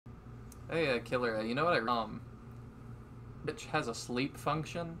Hey, Killer, you know what which has a sleep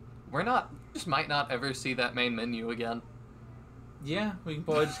function? Just might not ever see that main menu again. Yeah, we can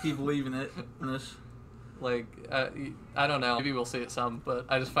probably just keep leaving it. Like, I don't know. Maybe we'll see it some, but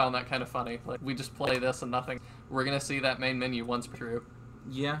I just found that kind of funny. Like, we just play this and nothing. We're gonna see that main menu once per true.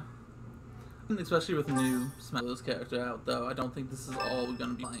 Yeah. Especially with the new Smash Bros. Character out, though, I don't think this is all we're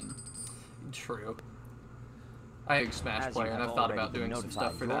gonna be playing. True. I'm a big Smash player, and I've thought about doing some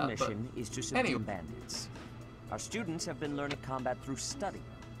stuff for that, but mission is to subdue bandits. Our students have been learning combat through study,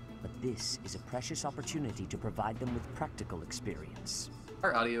 but this is a precious opportunity to provide them with practical experience.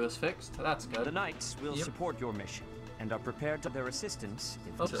 Our audio is fixed. That's good. The Knights will support your mission and are prepared to their assistance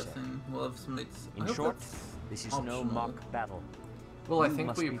if necessary. We'll have some mates. In short, this is no mock battle. Well, I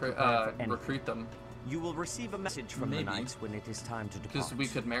think we recruit them. You will receive a message from the Knights when it is time to depart. Because we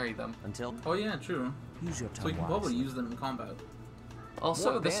could marry them. Until oh yeah, true. Use your time so we can probably use them in combat.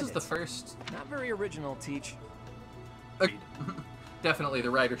 Also, this is the first. Not very original, Teach. Definitely,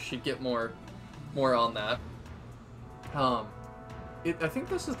 the writers should get more on that. I think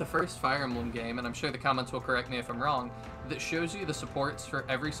this is the first Fire Emblem game, and I'm sure the comments will correct me if I'm wrong, that shows you the supports for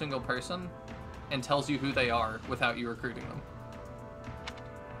every single person and tells you who they are without you recruiting them.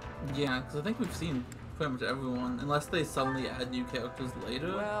 Yeah, because I think we've seen pretty much everyone, unless they suddenly add new characters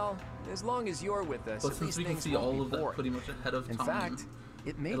later. Well, as long as you're with us, but since we can see all of that pretty much ahead of time, in fact,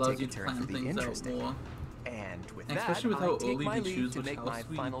 it may allows take you a to turn plan for the things interesting. out more. And with and that, especially with how I take early my we leave choose to which make my house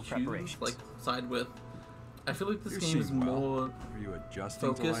we final choose, preparations. like side with. I feel like this You game is seem well. more Are you adjusting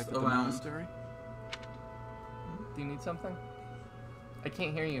to focused life at the around. monastery? Do you need something? I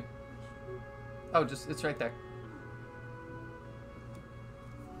can't hear you. Oh, it's right there.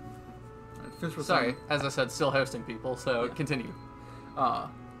 Sorry, as I said, still hosting people, so continue.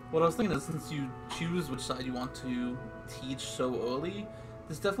 What I was thinking is, since you choose which side you want to teach so early,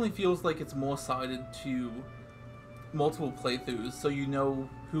 this definitely feels like it's more sided to multiple playthroughs, so you know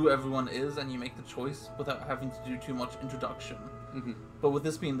who everyone is and you make the choice without having to do too much introduction. But with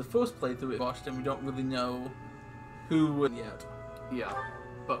this being the first playthrough we watched, and we don't really know who yet. Yeah,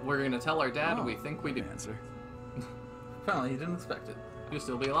 but we're gonna tell our dad we think we do. Answer. Apparently, he didn't expect it. You'll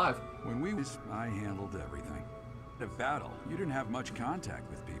still be alive. When I handled everything. In a battle, you didn't have much contact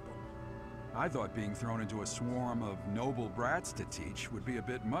with people. I thought being thrown into a swarm of noble brats to teach would be a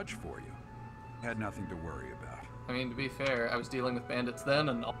bit much for you. Had nothing to worry about. I mean, to be fair, I was dealing with bandits then,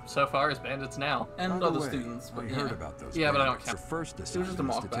 and so far as bandits now. And By other the way, students, but I heard about those. Yeah, but I don't bandits. count. Your first It was just a assignment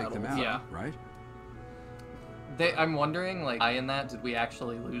was mock to take them out, battle. Yeah. right? I'm wondering, like, in that, did we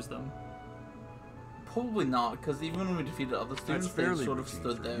actually lose them? Probably not, because even when we defeated other students, they fairly sort of routine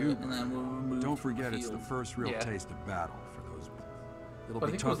stood for there, you, and then we were removed. Don't forget, from the it's the field. first real Yeah. taste of battle for those. It'll But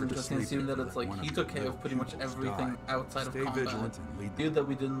I be think it was tougher to interesting sleep seeing that if it's like one he of took your care of little pretty much pupils everything died. outside Stay of combat. vigilant and lead Good that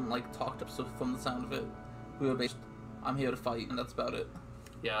we didn't like talk to, so from the sound of it, we were basically, I'm here to fight, and that's about it.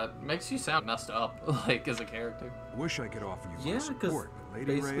 Yeah, it makes you sound messed up, like, as a character. Wish I could offer you Yeah, more because support, but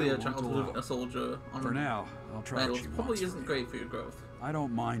Lady basically Rael a won't childhood allow. of a soldier on For now, I'll try what battles she probably wants isn't from great you. for your growth. I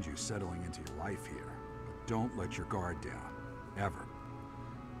don't mind you settling into your life here, but don't let your guard down. Ever.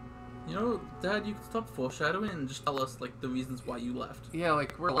 You know, Dad, you can stop foreshadowing and just tell us like the reasons why you left. Yeah,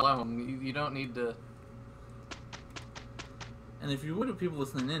 like, we're alone. You don't need to... And if you would have people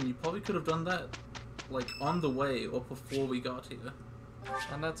listening in, you probably could have done that, like, on the way or before we got here.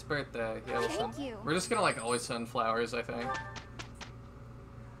 Annette's birthday. Yeah, listen. Thank you. We're just gonna, like, always send flowers, I think.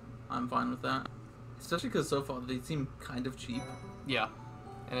 I'm fine with that. Especially because so far they seem kind of cheap. Yeah.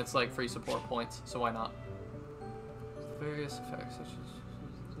 And it's, like, free support points, so why not? Various effects, such as...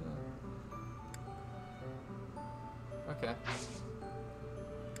 Okay.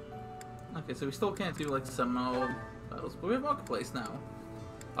 Okay, so we still can't do, like, Seminole battles, but we have Marketplace now.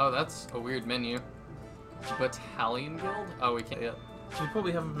 Oh, that's a weird menu. Battalion Guild? Oh, we can't yet. We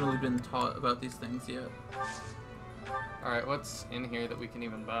probably haven't really been taught about these things yet. Alright, what's in here that we can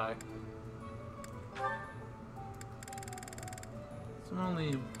even buy? Some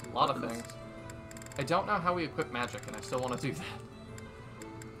only A lot of weapons. things. I don't know how we equip magic, and I still want to do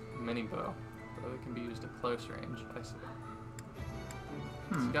that. Mini bow. Bow that can be used at close range. I see.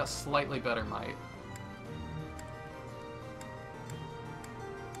 It's got slightly better might.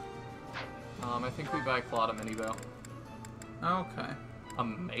 I think we buy Claude a mini bow. Okay. A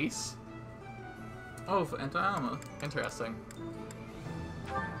mace? Oh, for anti-armor. Interesting.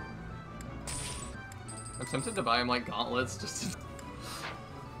 I'm tempted to buy him like gauntlets just to...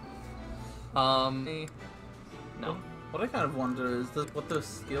 No. What I kind of wonder is what they're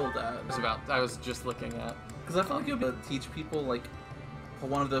skilled at. I was just looking at. Because I feel like you'll be able to teach people, like, for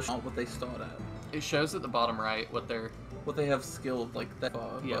one of those what they start at. It shows at the bottom right what they're... What they have skilled, like, that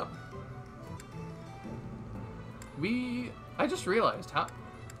far. Yeah. I just realized how.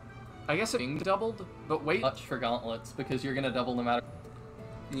 I guess it's being doubled, but wait much for gauntlets because you're gonna double no matter.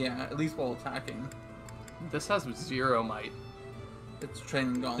 Yeah, at least while attacking. This has 0 might. It's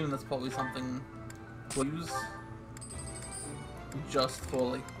training gauntlet. That's probably something to use just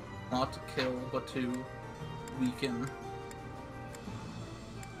for like not to kill, but to weaken.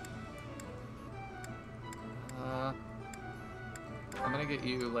 I'm gonna get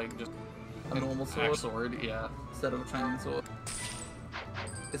you like just A normal sword? sword, yeah. Instead of a training sword.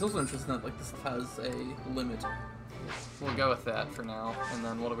 It's also interesting that like this has a limit. We'll go with that for now, and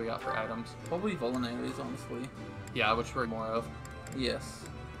then what do we got for items? Probably vulneraries, honestly. Yeah, which we're more of. Yes.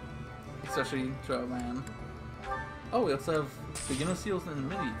 Especially to our man. Oh, we also have beginner seals and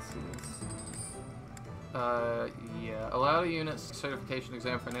intermediate seals. Yeah. Allow the unit's certification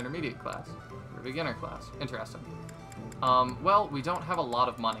exam for an intermediate class. For a beginner class. Interesting. Well, we don't have a lot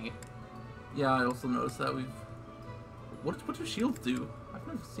of money. Yeah, I also noticed that we've... What do shields do? I've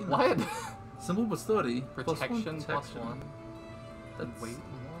never seen that. What? Simple but sturdy. Protection +1 plus 1. That's... Wait,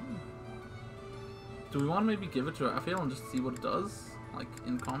 1? Do we want to maybe give it to Raphael and just see what it does? Like,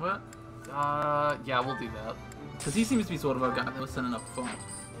 in combat? Yeah, we'll do that. Because he seems to be sort of our guy that was sending up front.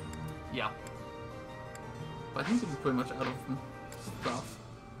 Yeah. But I think we're pretty much out of stuff.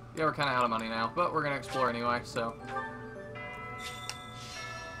 Yeah, we're kind of out of money now, but we're gonna explore anyway, so...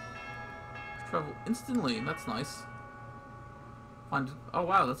 Travel instantly, that's nice. Find... Oh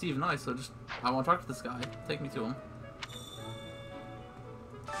wow, that's even nice, so just... I want to talk to this guy. Take me to him.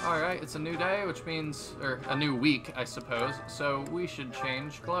 Alright, it's a new day, which means... Or, a new week, I suppose, so we should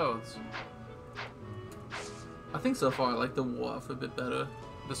change clothes. I think so far I like the war a bit better.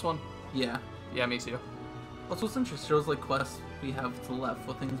 This one? Yeah. Yeah, me too. Also, it's interesting. Shows like quests we have to the left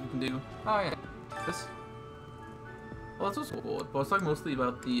for things we can do. Oh, yeah. This? Well, that's also cool. But I was talking mostly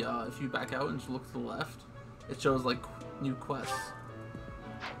about the, if you back out and just look to the left, it shows like new quests.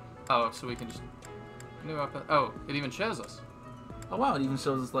 Oh, so we can just... New weapon... Oh, it even shows us. Oh wow, it even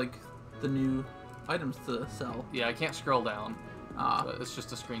shows us like the new items to sell. Yeah, I can't scroll down. Ah. But it's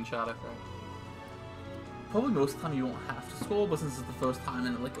just a screenshot, I think. Probably most of the time you won't have to scroll, but since it's the first time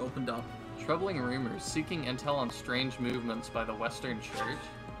and it like opened up. Troubling rumors, seeking intel on strange movements by the Western Church.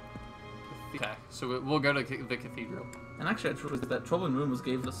 Okay, so we'll go to the cathedral. And actually, I trust that Troubling Rumors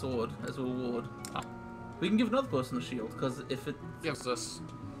gave the sword as a reward. Oh. We can give another person a shield, because if it... Gives us,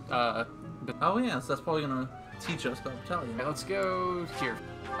 Oh yeah, so that's probably gonna teach us about battalion. Okay, let's go here.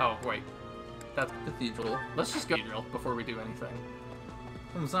 Oh, wait. That's... Cathedral. Let's just go cathedral before we do anything.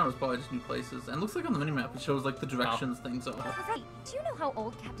 From the sound, it's probably just new places. And it looks like on the minimap it shows like the directions things are. Right. Do you know how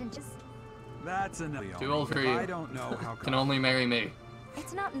old Captain is? That's enough. Too old for you. I don't know how Can only marry me.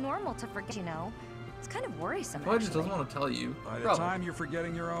 It's not normal to forget, you know. It's kind of worrisome, Probably just actually. doesn't want to tell you. By the Probably. time you're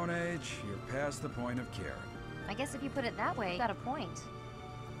forgetting your own age, you're past the point of caring. I guess if you put it that way, you got a point.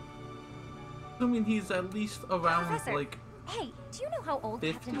 I mean, he's at least around Professor, like hey, do you know how old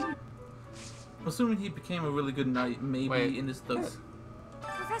 50. Captain... I'm assuming he became a really good knight, maybe Wait. in his 30s.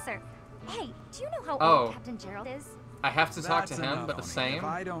 Professor, hey, do you know how Oh. old Captain Gerald is? I have to talk That's to him, enough, but the Oni. same. If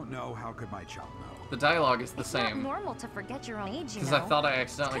I don't know, how could my child know? The dialogue is the It's not same. normal to forget your own age, you Because know. I thought I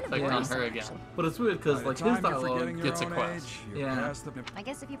accidentally It's kind of clicked on worrisome, her again. actually. But it's weird because By the like his time you're dialogue forgetting your gets a own quest. age, you're Yeah. past the... I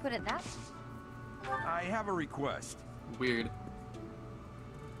guess if you put it that I have a request. Weird.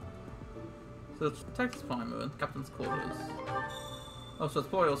 So it's text primer and captain's quarters. Oh, so it's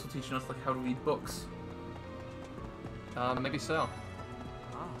probably also teaching us like how to read books. Maybe so.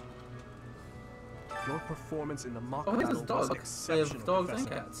 Your performance in the mock Oh, this battle is was dogs. They exceptional, have dogs and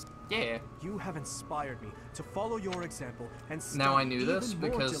Professor. cats. Yeah. You have inspired me to follow your example and Now I study knew this even more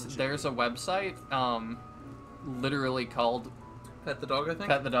because diligently. there's a website, literally called Pet the dog, I think.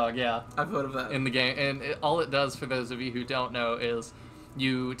 Pet the Dog, yeah, I've heard of that. in the game. And all it does, for those of you who don't know, is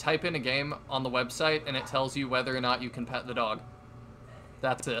you type in a game on the website and it tells you whether or not you can pet the dog.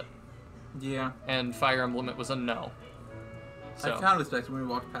 That's it. Yeah. And Fire Emblem, it was a no. I So, kind of expected when we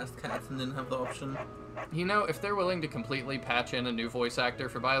walked past cats and didn't have the option. you know, if they're willing to completely patch in a new voice actor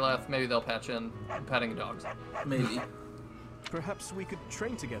for Byleth, maybe they'll patch in petting dogs. Maybe. Perhaps we could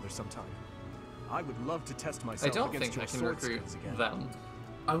train together sometime. I would love to test I myself don't against think I your can sword recruit skills again. them.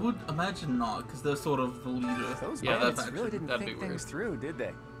 I would imagine not, because they're sort of the leader. Those Yeah, bandits that's- really didn't that'd be think things through, did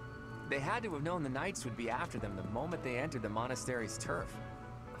they? They had to have known the knights would be after them the moment they entered the monastery's turf.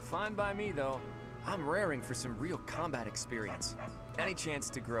 Fine by me, though. I'm raring for some real combat experience. Any chance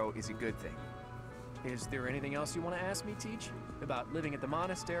to grow is a good thing. Is there anything else you want to ask me, Teach? About living at the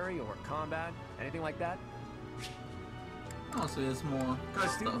monastery or combat? Anything like that? Oh, so there's more guy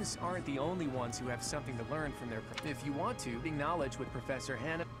stuff. Students aren't the only ones who have something to learn from their... If you want to, knowledge with Professor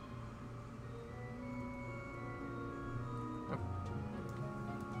Hannah...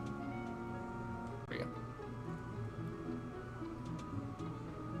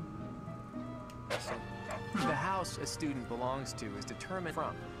 house a student belongs to is determined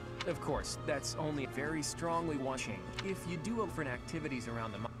from. Of course, that's only very strongly watching. If you do different activities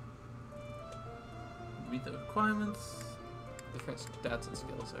around the Meet the requirements. Different stats and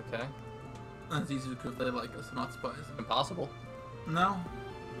skills, okay. That's easy because they like us, not surprising. Impossible. No.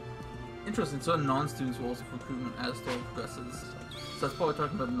 Interesting, so non-students will also recruitment as story progresses. So that's probably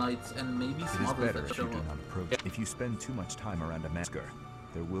talking about knights and maybe some It is others better that if show you do up. not approach. If you spend too much time around a masker,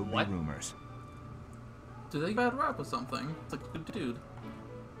 there will be What? rumors. Do they bad rap or something? It's like a good dude.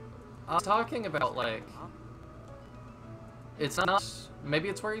 I'm talking about, like... It's not... Maybe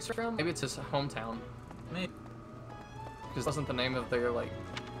it's where he's from? Maybe it's his hometown. Maybe. Because that wasn't the name of their, like,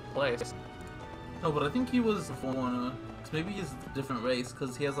 place. No, but I think he was a foreigner. Cause maybe he's a different race,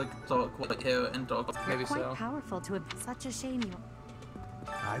 because he has like dark white hair and dark. Maybe Quite so. powerful to have such a shame you...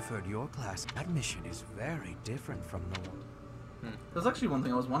 I've heard your class. That mission is very different from the one. There's actually one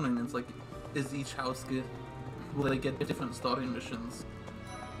thing I was wondering. It's like, is each house good? Will they get different starting missions?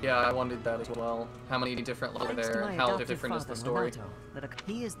 Yeah, I wondered that as well. How many different levels are there? How different is the story?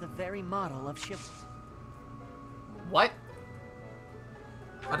 He is the very model of ship. What?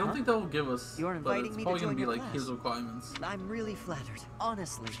 I don't think that will give us. You're but inviting it's me to probably gonna join be your like class. his requirements. I'm really flattered,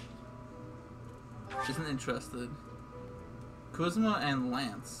 honestly. Isn't interested. Kuzma and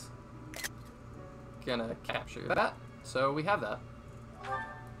Lance. Gonna capture that. So we have that.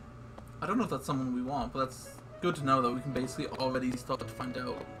 I don't know if that's someone we want, but that's good to know that we can basically already start to find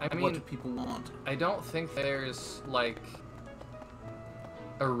out I mean- what do people want. I don't think there's, like,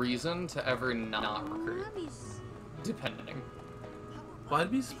 a reason to ever not recruit. Depending. But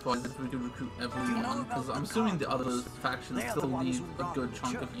I'd be surprised if we could recruit everyone, because I'm assuming the other factions still need a good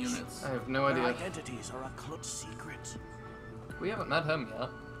chunk of units. I have no idea. Identities are a close secret. We haven't met him yet.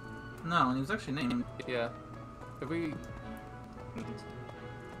 No, and he was actually named. Yeah. Have we...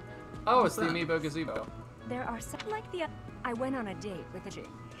 Oh, it's the that? Amiibo Gazebo. There are some like the... I went on a date with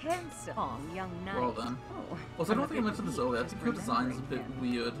a handsome young knight. Well then. Oh, Also, I don't think I mentioned this earlier. I think her design's a bit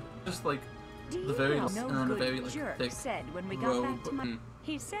weird. Just like the very no and then a very good like jerk thick said when we got robe. back to my...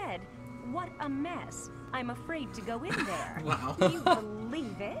 He said, "What a mess. I'm afraid to go in there." Wow. Do you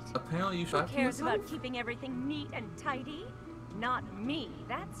believe it? Apparently you Who should cares about keeping everything neat and tidy? Not me,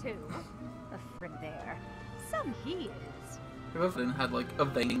 that's who. A friend there. Some he is. Whoever had like a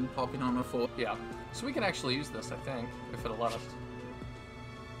vein popping on her forehead. Yeah. So we can actually use this, I think, if it'll let us.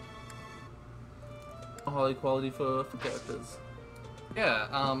 High quality for characters. Yeah,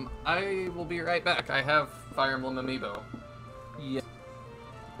 I will be right back. I have Fire Emblem Amiibo. Yeah.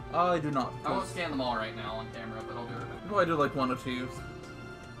 I do not. I won't scan them all right now on camera, but I'll do it. No, I do like one or two.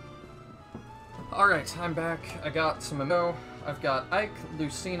 Alright, I'm back. I got some Amiibo. I've got Ike,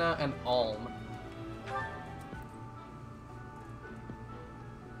 Lucina, and Alm.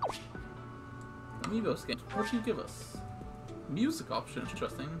 Amiibo skin. What do you give us? Music option,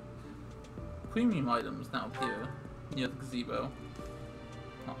 interesting. Premium items now appear near the gazebo.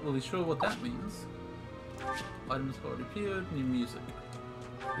 Not really sure what that means. Items have already appeared, new music.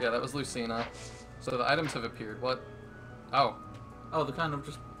 Yeah, that was Lucina. So the items have appeared. What? Oh. Oh, the kind of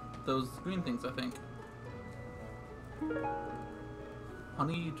just those green things, I think.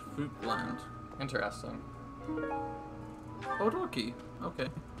 Honeyed fruit blend. Interesting. Oh, dorky. Okay.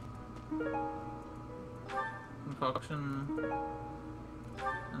 Concoction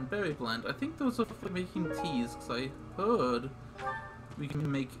and berry blend. I think those are for making teas, because I heard we can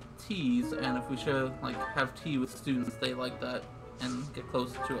make teas, and if we share, like, have tea with students, they like that and get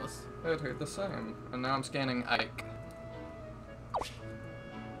closer to us. It heard the same. And now I'm scanning Ike.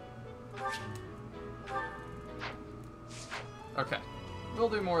 Okay. We'll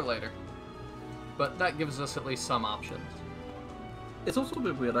do more later. But that gives us at least some options. It's also a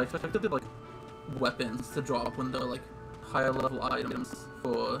bit weird. I expected, like, weapons to drop when they're, like, higher level items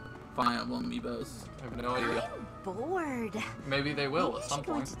for Fire Emblem amiibos. I have no idea. I'm bored. Maybe they will Maybe at I some should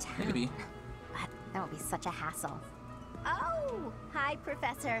go point. into town. Maybe. But that would be such a hassle. Oh, hi,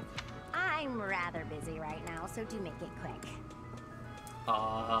 Professor. I'm rather busy right now, so do make it quick.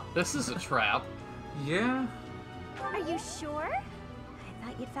 This is a trap. Yeah. Are you sure? I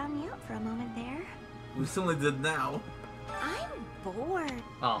thought you'd found me out for a moment there. We certainly did now. I'm bored.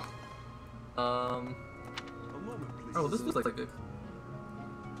 Oh. A moment, please. Oh, this was like a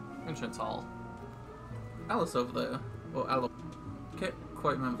Entrance hall. Alice over there. Or Alo. Can't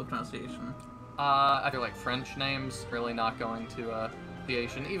quite remember the pronunciation. I feel like French names really not going to the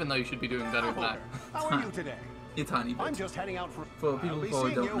Asian, even though you should be doing better than that. How are you today? A tiny bit. I'm just heading out for. For people I'll who be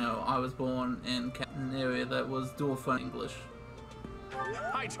probably seeing don't you. know, I was born in an area that was dual French English.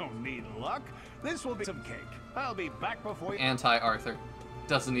 I don't need luck. This will be some cake. I'll be back before you. Anti-Arthur.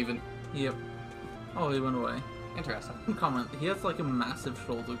 Doesn't even... Yep. Oh, he went away. Interesting. Comment. He has like a massive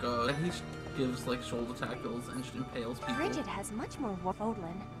shoulder guard. He gives like shoulder tackles and impales people. Bridget has much more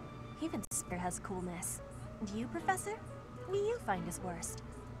Odlin. Even Spear has coolness. Do you, Professor? What do you find is worst?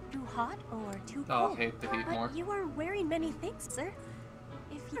 Too hot or too cold? Oh, hate the heat more. But you are wearing many things, sir.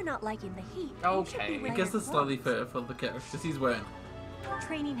 If you're not liking the heat, okay. You should be I guess it's slightly fair for the characters he's wearing.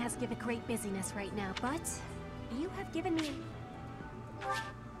 Training has given great busyness right now, but you have given me...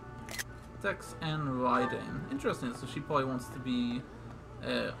 Dex and riding. Interesting, so she probably wants to be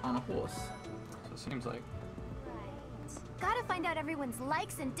on a horse. So it seems like. Gotta find out everyone's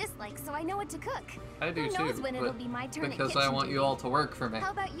likes and dislikes so I know what to cook. I do Who too, knows when it'll be my turn at because I kitchen want you duty. all to work for me.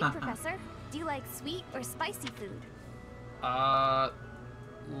 How about you, Professor? Do you like sweet or spicy food?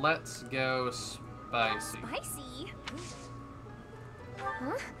 Let's go spicy. Spicy?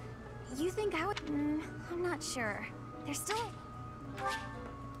 Huh? You think I would... I'm not sure. There's still...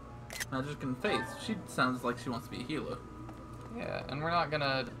 Magic and faith. She sounds like she wants to be a healer. Yeah, and we're not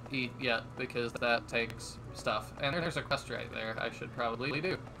gonna eat yet because that takes stuff. And there's a quest right there I should probably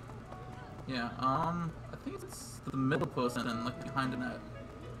do. Yeah, I think it's the middle person and like behind the net.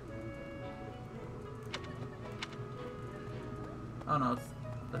 Oh no, it's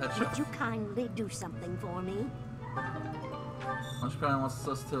the head chef. Would you kindly do something for me? Well, she probably wants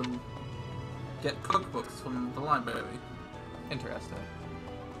us to get cookbooks from the library. Interesting.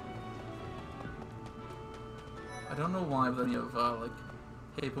 I don't know why, but any of like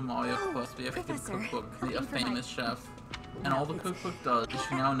Paper Mario Plus, we have to get a Professor, cookbook, cooking a for famous chef. And all the cookbook does is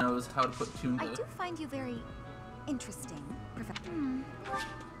she now knows how to put tuna. I do find you very interesting, Professor.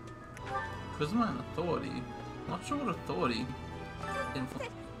 Charisma and authority. Not sure what authority. I'm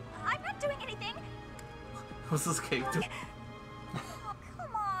not doing anything! What's this cake doing? Oh,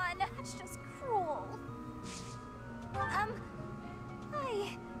 come on! That's just cruel.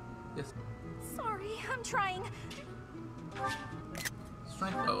 Hi. Yes. Sorry, I'm trying.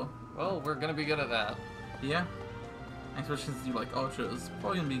 Strength though. Well, we're gonna be good at that. Yeah. Especially since you like archers.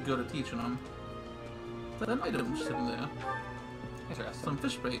 Probably gonna be good at teaching them. That item sitting there. Interesting. Some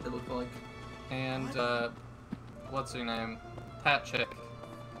fish bait, it looked like. And, what's her name? Pat Chick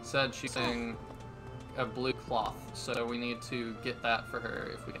said she's using a blue cloth, so we need to get that for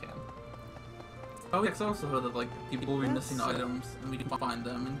her if we can. Oh, yeah, 'cause I also heard that like people will be missing items and we can find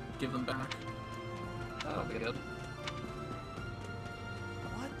them and give them back. That'll be good.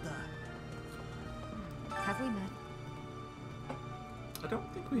 What the? Have we met? I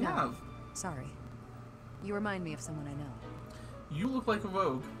don't think we No. have. Sorry. You remind me of someone I know. You look like a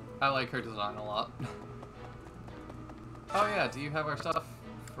rogue. I like her design a lot. Oh yeah, do you have our stuff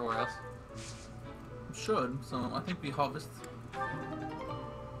for us? Should, so I think we harvest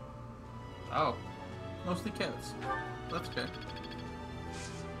Oh. mostly carrots. That's okay.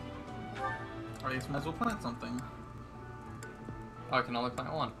 Alright, so might as well plant something. Oh, I can only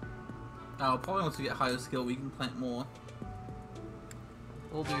plant one. Probably once we get higher skill we can plant more.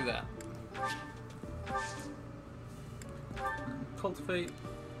 We'll do that. Cultivate.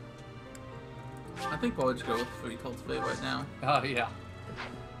 I think probably just go with 3 cultivate right now. Oh yeah.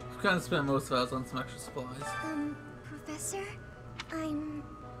 We've kind of spent most of ours on some extra supplies. Professor?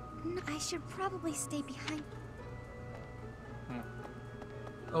 I should probably stay behind.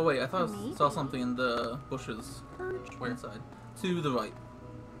 Oh wait, I thought I Maybe. saw something in the bushes. Where? Inside. To the right.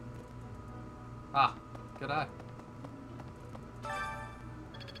 Ah, good eye.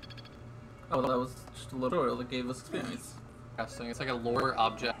 Oh, that was just a tutorial that gave us experience. Interesting. It's like a lore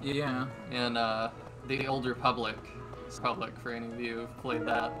object Yeah. in the Old Republic. For any of you who've played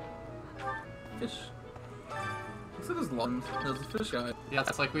that. Fish. Looks like there's lungs. There's a fish guy. Yeah,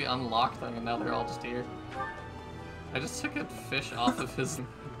 it's like we unlocked them and now they're all just here. I just took a fish off of his...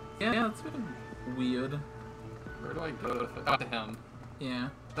 Yeah, it's kind of weird. Where do I go with it? Oh, to him. Yeah.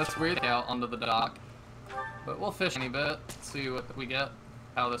 That's weird out onto the dock. But we'll fish any bit, see what we get,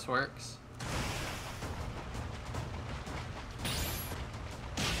 how this works.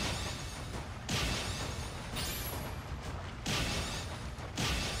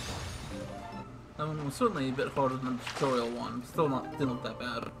 That one was certainly a bit harder than the tutorial one. Still didn't look that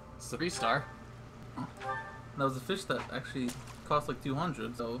bad. It's the 3-star. That was a fish that actually cost like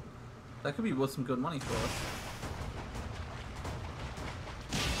 200, so that could be worth some good money for us.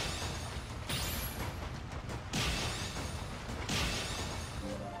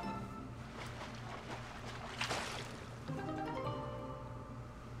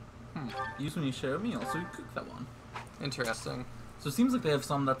 Use when you share a meal, so we cook that one. Interesting. So it seems like they have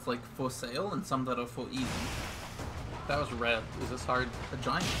some that's like for sale and some that are for eating. That was red. Is this hard? A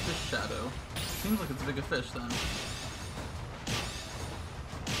giant fish shadow. Seems like it's a bigger fish then.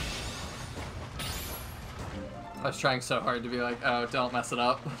 I was trying so hard to be like, oh, don't mess it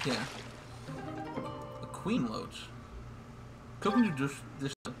up. Yeah. A queen loach. Cooking new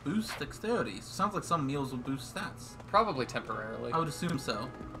dish that boosts dexterity. Sounds like some meals will boost stats. Probably temporarily. I would assume so.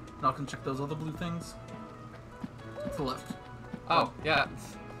 Now I can check those other blue things. To the left. Oh, yeah.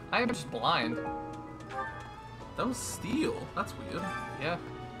 I am just blind. That was steel. That's weird. Yeah.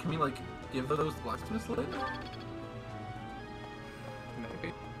 Can we, like, give those to blacksmiths later?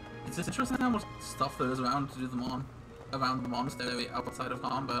 Maybe. It's just interesting how much stuff there is around to do them on. Around the monastery outside of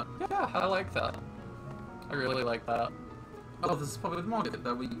combat. Yeah, I like that. I really like that. Oh, this is probably the market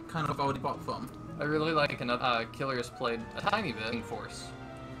that we kind of already bought from. I really like another Killer's played a tiny bit in Force.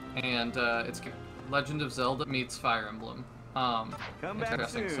 And it's Legend of Zelda meets Fire Emblem.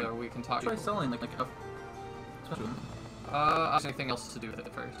 Interesting, so we can talk. Try selling like a... Anything else to do with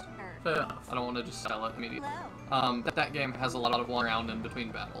it first? Fair enough. I don't want to just sell it immediately. That game has a lot of walking around in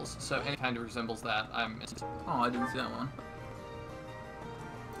between battles, so any kind of resembles that, I'm interested. Oh, I didn't see that one.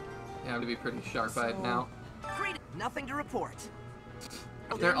 Yeah, I'm gonna be pretty sharp by it now. Great, nothing to report.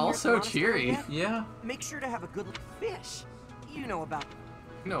 They're all so cheery. Yeah. Make sure to have a good fish. You know about.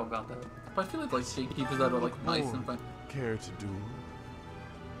 You know about that. But I feel like gatekeepers that are like nice and fun. Care to do?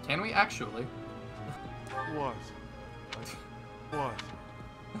 Can we actually? What? What?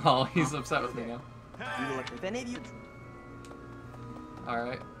 Oh, he's upset with me now. If any of you.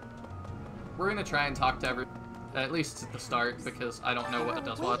 Alright. We're gonna try and talk to at least at the start, because I don't know what it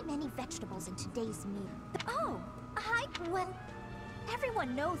does what. Many vegetables in today's meal. Oh, hi. Well,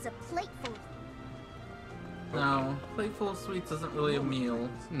 everyone knows a plateful. No, plateful of sweets isn't really a meal.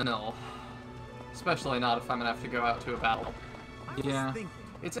 No. Especially not if I'm gonna have to go out to a battle. Yeah.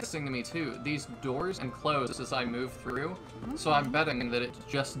 It's interesting to me too. These doors and close as I move through, so I'm betting that it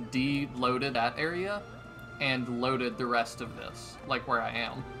just de-loaded that area and loaded the rest of this, like where I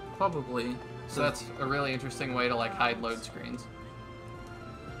am. Probably. So that's a really interesting way to like hide load screens.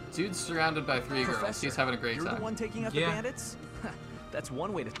 Dude's surrounded by 3 girls. He's having a great You're time. the one taking out the bandits? That's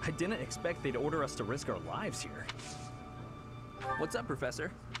one way to... I didn't expect they'd order us to risk our lives here. What's up,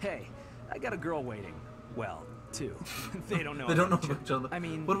 Professor? Hey, I got a girl waiting. Well, 2. They don't know. They don't know about each other. I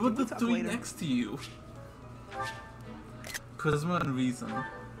mean, what about the 3 later? next to you? Charisma and reason.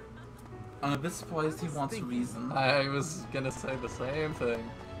 I'm a bit surprised he wants reason. I was gonna say the same thing.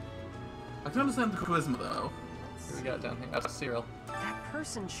 I can understand the charisma though. What do we got down here? That's Cyril. That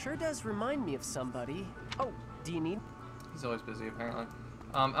person sure does remind me of somebody. Oh, do you need? He's always busy apparently.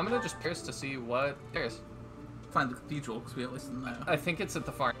 I'm gonna just pierce to see what there's. Find the cathedral because we at least in there. I think it's at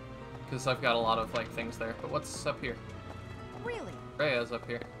the farm because I've got a lot of like things there. But what's up here? Really? Rhea's up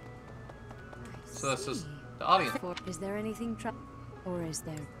here. So this is the audience. Is there anything or is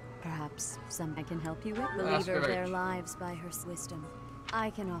there perhaps some I can help you with? The Ask leader of her their age. lives by her wisdom. I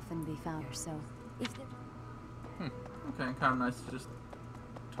can often be found here, so if there... Okay, kind of nice to just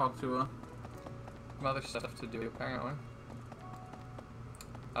talk to her. Some other stuff to do apparently.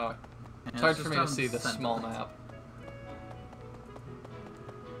 Oh, Yeah, it's hard just for me to down see the the center. small map.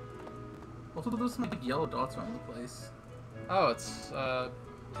 Also, there's some like yellow dots around the place. Oh, it's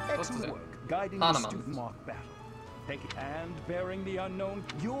what's his Excellent name? work guiding the Hanuman. student mock battle. And bearing the unknown,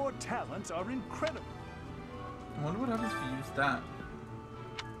 your talents are incredible. I wonder what happens if you use that.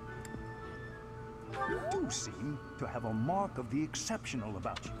 You do seem to have a mark of the exceptional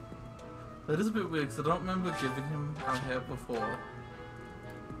about you. That is a bit weird because I don't remember giving him our hair before.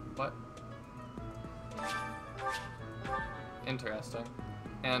 What? Interesting.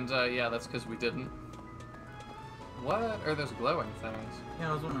 And yeah, that's because we didn't. What are those glowing things? Yeah,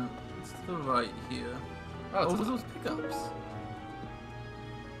 I was wondering. It's to the right here. Oh, it's those pickups.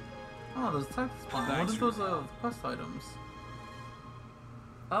 Oh, those text spawns. What Thanks. are those quest items?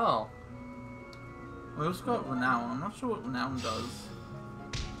 Oh. We also got renown. I'm not sure what renown does.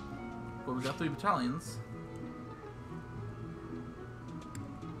 But we got 3 battalions.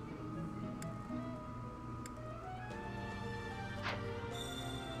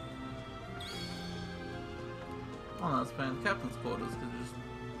 Oh, that's playing captain's quarters because you just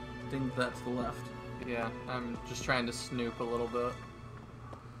dinged that to the left. Yeah, I'm just trying to snoop a little bit.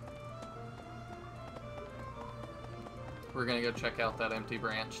 We're gonna go check out that empty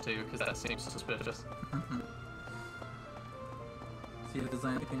branch too, because that seems suspicious. See if there's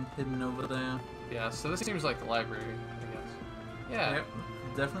anything hidden over there. Yeah, so this seems like the library, I guess. Yeah. Yep,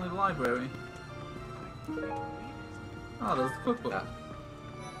 definitely the library. Oh, there's the cookbook.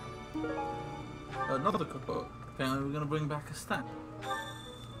 Another cookbook. Apparently we're gonna bring back a stack.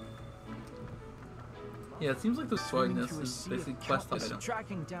 Yeah, it seems like the swagginess is basically quest item.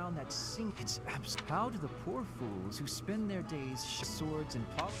 Tracking down that sink. It's How do the poor fools who spend their days swords and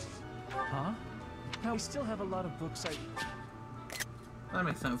politics? Huh? Now we still have a lot of books That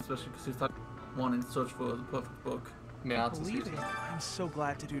makes sense, especially because he's like wanting to search for the perfect book. Yeah, believe it. I'm so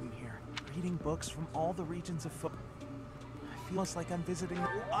glad to do here. Reading books from all the regions of I feel like I'm visiting.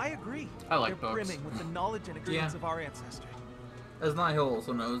 I agree. I like They're books. brimming with the knowledge and experience of our ancestors. As Nihil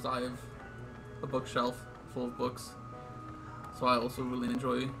also knows, I have a bookshelf full of books. So I also really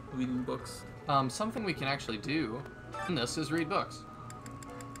enjoy reading books. Something we can actually do in this is read books.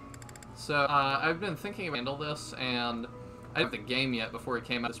 So, I've been thinking of handle this, and I didn't have the game yet before it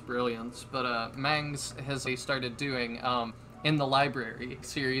came out as Brilliance, but Mangs has started doing In the Library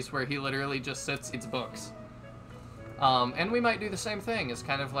series where he literally just sits and reads books. And we might do the same thing as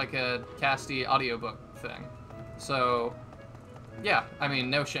kind of like a casty audiobook thing. So, yeah, I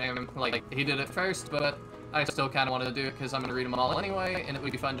mean, no shame. Like, he did it first, but I still kind of wanted to do it because I'm going to read them all anyway, and it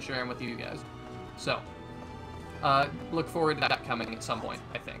would be fun to share them with you guys. So, look forward to that coming at some point,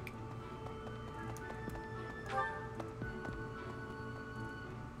 I think.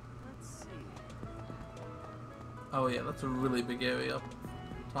 Oh yeah, that's a really big area up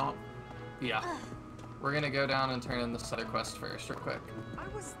top. Yeah. We're gonna go down and turn in this other quest first, real quick. I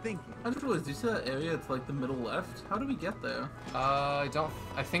was thinking. I just realized, do you see that area? It's like the middle left. How do we get there? I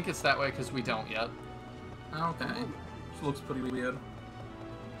think it's that way because we don't yet. Okay. Which looks pretty weird.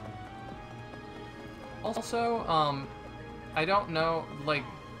 Also, I don't know, like,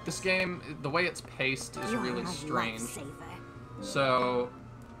 this game, the way it's paced is really strange. So,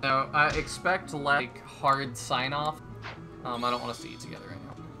 you know, I expect, like, hard sign-off. I don't want us to eat together right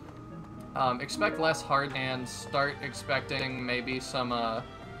now. Expect less hard and start expecting maybe some,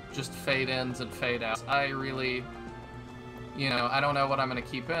 just fade-ins and fade-outs. I really, you know, I don't know what I'm gonna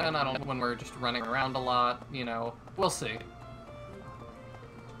keep in. I don't know when we're just running around a lot, you know. We'll see.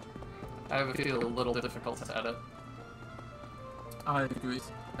 I have a feel a little difficult to edit. I agree.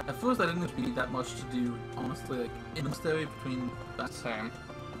 At first I didn't need that much to do, honestly, like, in the story between that. Same.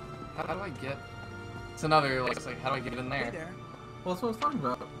 How do I get... It's another, like, it's like, how do I get in there? Hey there. Well, that's what I was talking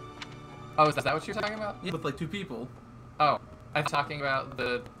about. Oh, is that what you're talking about? Yeah, with, like, 2 people. Oh, I'm talking about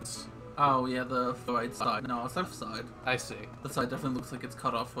the... Oh, yeah, the right side. No, it's left side. I see. The side definitely looks like it's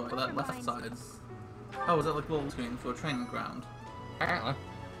cut off, but that left side's... Oh, is that, like, a little screen for a training ground? Apparently.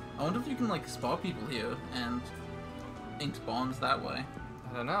 I wonder if you can, like, spot people here and ink spawns that way.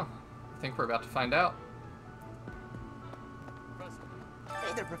 I don't know. I think we're about to find out.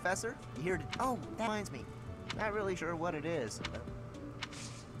 Hey there, Professor. You here to... Oh, that reminds me. Not really sure what it is.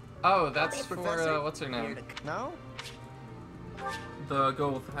 Oh, that's Hey, for, Professor. what's her name? Here to... No? The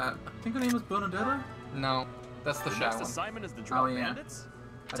girl with the hat. I think her name was Bernadetta? No, that's the The show next one. assignment is the drop yeah. bandits?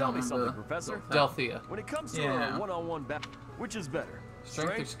 I Tell don't me something, remember. Professor. Delthea. When it comes to Yeah. a one-on-one battle, which is better?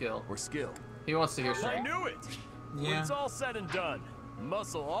 Strength or skill? Or skill? He wants to hear I strength. knew it! When Yeah. it's all said and done,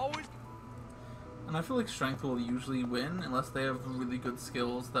 muscle always... And I feel like strength will usually win unless they have really good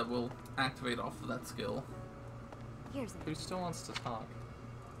skills that will activate off of that skill. Here's Who still wants to talk?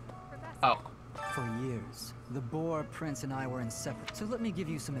 Oh. For years, the Boar Prince and I were inseparable. So let me give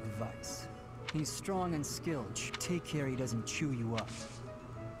you some advice. He's strong and skilled. Take care he doesn't chew you up.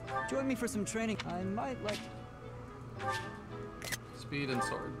 Join me for some training. I might like... Speed and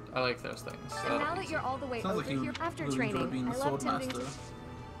sword. I like those things. And now that you're all the way Sounds over like you here after really enjoy training, being I the love tending swordmaster. to...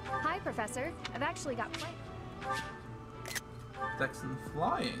 Hi, Professor. I've actually got plans. Dexon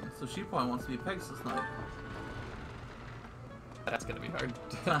flying, so she probably wants to be Pegasus Knight. That's gonna be hard.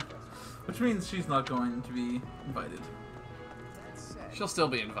 Which means she's not going to be invited. She'll still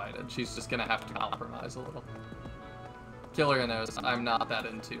be invited. She's just gonna have to compromise a little. Killer knows I'm not that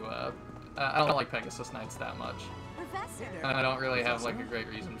into, I don't like Pegasus Knights that much. Professor! And I don't really have, like, a great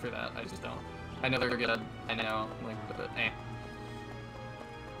reason for that. I just don't. I know they're good. I know, like, but eh.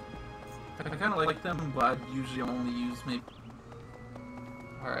 I kind of like them, but I usually only use maybe...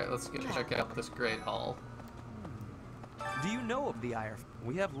 Alright, let's go check out this great hall. Do you know of the Ire?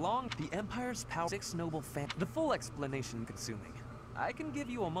 We have long... The Empire's power... 6 noble fam... The full explanation consuming. I can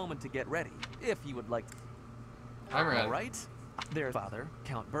give you a moment to get ready, if you would like to. I'm ready. Alright? There's father,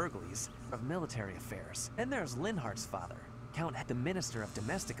 Count Burgley's, of military affairs. And there's Linhardt's father, Count the Minister of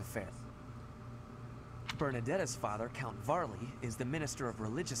Domestic Affairs. Bernadetta's father, Count Varley, is the Minister of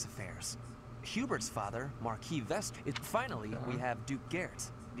Religious Affairs. Hubert's father, Marquis Vest, is... Finally, we have Duke Gert,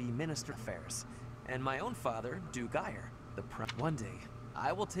 the Minister of Affairs. And my own father, Duke Geyer, the One day,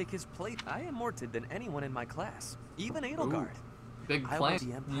 I will take his place. I am more than anyone in my class, even Edelgard. Big I plan. want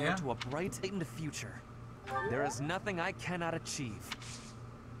the Empire to a bright in the future. There is nothing I cannot achieve.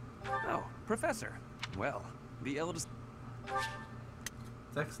 Oh, Professor. Well, the eldest...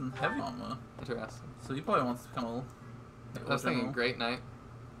 Dexon heavy armor. Interesting. So he probably wants to become a... I was thinking Great Knight.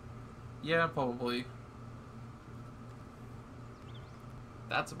 Yeah, probably.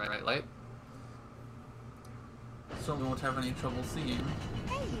 That's a bright light. Certainly won't have any trouble seeing.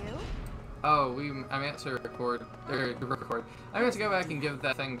 Hey, you. Oh, I meant to record. I meant to go back and give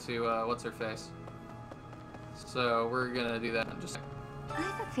that thing to, what's her face. So, we're gonna do that in just a second. I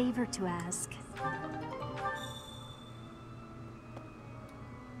have a favor to ask.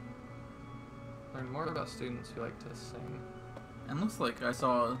 Learn more about students who like to sing. And looks like I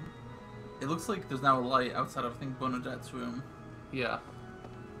saw... It looks like there's now a light outside of, I think, Bernadette's room. Yeah.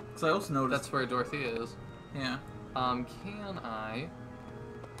 Because I also noticed... That's where Dorothea is. Yeah. Can I...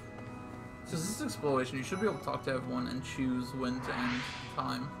 So this is exploration. You should be able to talk to everyone and choose when to end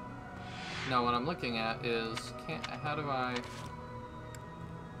time. No, what I'm looking at is... How do I...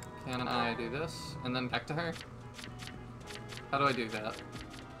 Can I do this? And then back to her? How do I do that?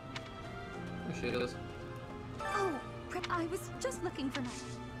 There she is. Oh, I was just looking for my...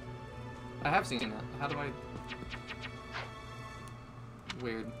 I have seen it. How do I...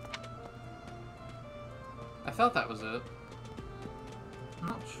 Weird. I thought that was it. I'm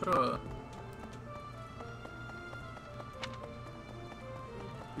not sure.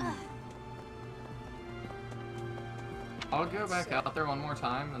 I'll go back out there one more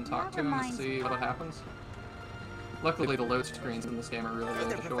time and talk to him and see what happens. Luckily, the load screens in this game are really, Hey really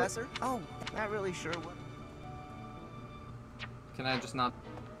there, short. Professor. Oh, not really sure what... Can I just not...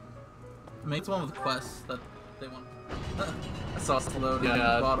 Make one with the quests that they want. I saw it load Yeah,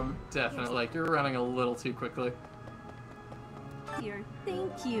 at the bottom. definitely. Like, you're running a little too quickly. Here,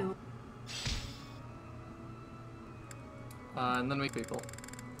 thank you. And then we people.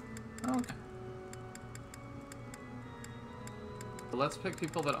 Oh, okay. But let's pick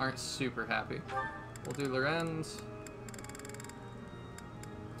people that aren't super happy. We'll do Lorenz.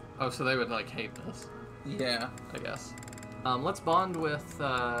 Oh, so they would, like, hate this. Yeah. I guess. Let's bond with,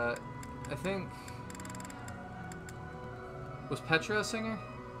 I think... Was Petra a singer?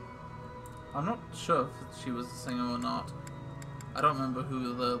 I'm not sure if she was a singer or not. I don't remember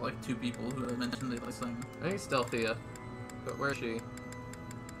who the, like, two people who I mentioned they like sing. I think it's Delthea. But where is she?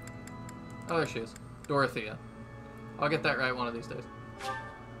 Oh, there she is. Dorothea. I'll get that right one of these days.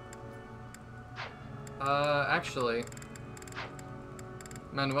 Actually...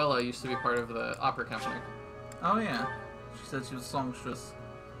 Manuela used to be part of the opera company. Oh, yeah. She said she was a songstress.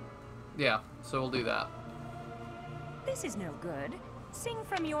 Yeah, so we'll do that. This is no good. Sing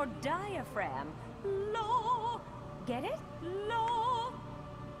from your diaphragm. Law. Get it? Law.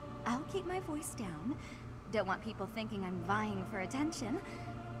 I'll keep my voice down. Don't want people thinking I'm vying for attention.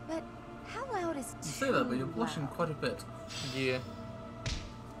 But how loud is You say that, but you're blushing quite a bit. Yeah.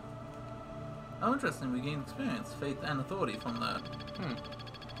 Oh, interesting. We gained experience, faith, and authority from that.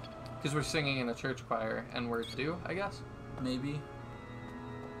 Because we're singing in a church choir, and we're due, I guess? Maybe.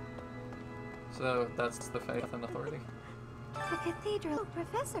 So that's the faith and authority. The cathedral. Oh,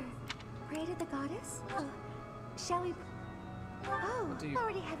 Professor. Pray to the goddess? Shall we... Oh, What do you-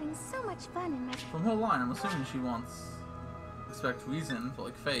 already having so much fun in my... From her line, I'm assuming she wants... expect reason for,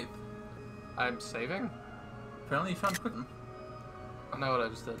 like, faith. I'm saving? Apparently you found Quicken. I know what I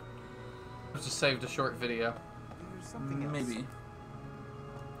just did. I just saved a short video. Maybe.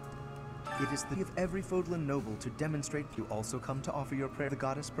 It is the duty of every Fodlan noble to demonstrate. You also come to offer your prayer to the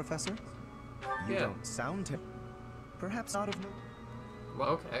goddess, Professor? You Yeah. don't sound to... Perhaps not of no... Well,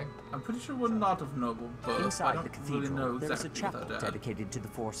 okay. I'm pretty sure we're not of noble birth. I Inside don't the cathedral, really know there is a exactly chapel without Dad. dedicated to the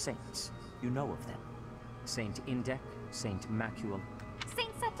four saints. You know of them. Saint Indec, Saint Macul.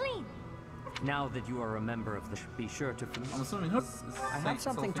 Saint Kathleen! Now that you are a member of the... Be sure to... I'm assuming her... I have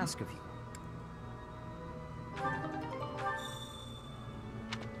something to ask of you.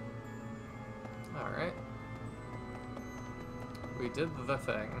 Alright. We did the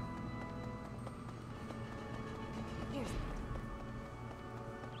thing.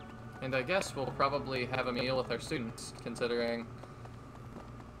 And I guess we'll probably have a meal with our students, considering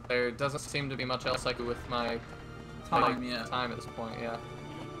there doesn't seem to be much else I could do with my Time, yeah. time at this point, yeah.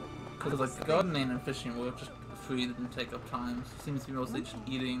 Because, like, gardening and fishing will just free and take up time. It seems to be mostly just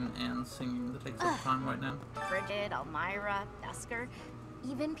eating and singing that takes up time right now. Bridget, Elmira, Dusker,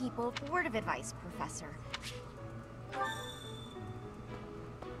 even people. Word of advice, Professor.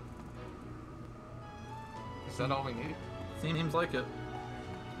 Is that all we need? Seems like it.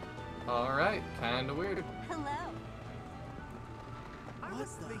 Alright, kinda weird. Hello. What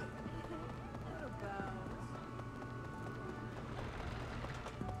the?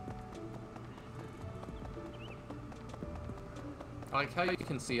 I like how you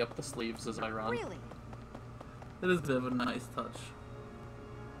can see up the sleeves as I run. Really? It is a bit of a nice touch.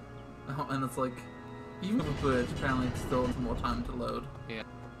 Oh, and it's like, even with a bridge, apparently it still has more time to load. Yeah.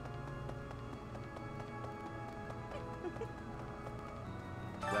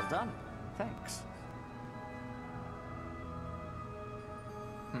 Well done. Thanks.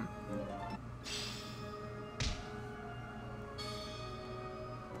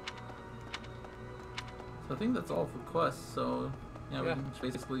 So I think that's all for quests, so yeah, we can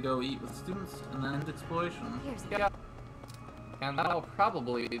basically go eat with students and then end exploration. Yeah. And that'll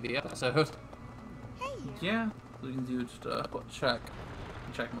probably be the episode. Yeah, so we can do just check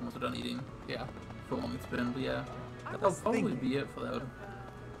when we're done eating. Yeah. For how long it's been, but yeah. That'll probably be it for that.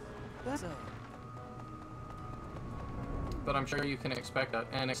 But I'm sure you can expect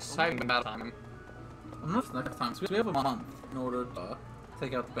an exciting amount of time. Unless next time, so we have a month in order to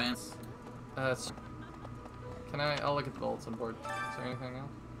take out the bands. I'll look at the bulletin board. Is there anything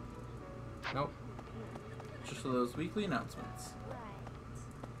else? Nope. Just for those weekly announcements.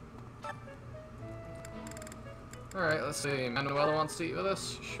 Alright, let's see. Manuela wants to eat with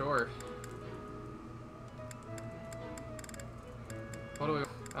us? Sure. What do we...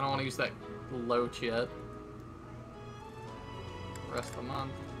 I don't want to use that loach yet. Rest of the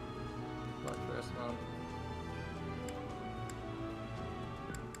month. What for rest of the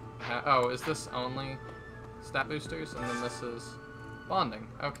month? Oh, is this only stat boosters? And then this is bonding.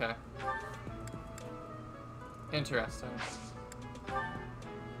 Okay. Interesting.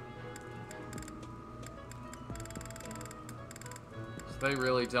 So they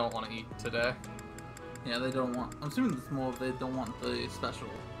really don't want to eat today. Yeah, they don't want... I'm assuming it's more they don't want the special.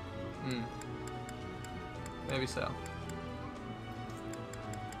 Maybe so.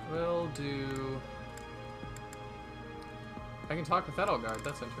 We'll do... I can talk with Edelgard,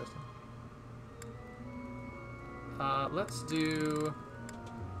 that's interesting. Let's do...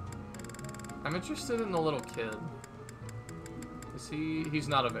 I'm interested in the little kid. Is he... He's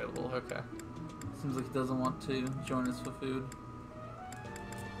not available, okay. Seems like he doesn't want to join us for food.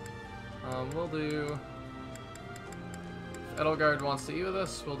 We'll do... If Edelgard wants to eat with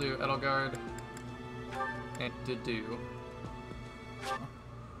us, we'll do Edelgard and Dedu.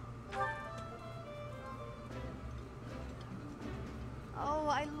 Oh,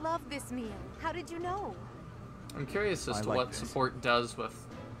 I love this meal. How did you know? I'm curious as to what support does with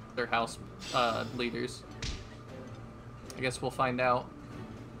their house leaders. I guess we'll find out.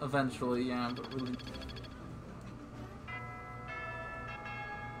 Eventually, yeah, but really...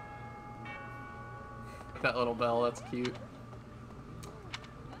 That little bell, that's cute.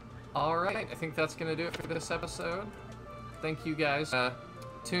 Alright, I think that's gonna do it for this episode. Thank you guys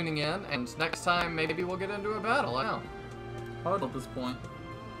tuning in, and next time maybe we'll get into a battle, I don't know. Hard at this point.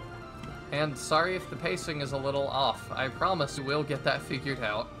 And sorry if the pacing is a little off. I promise we'll get that figured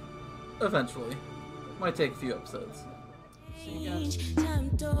out. Eventually. Might take a few episodes. Each time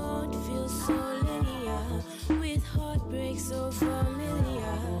don't feel so linear.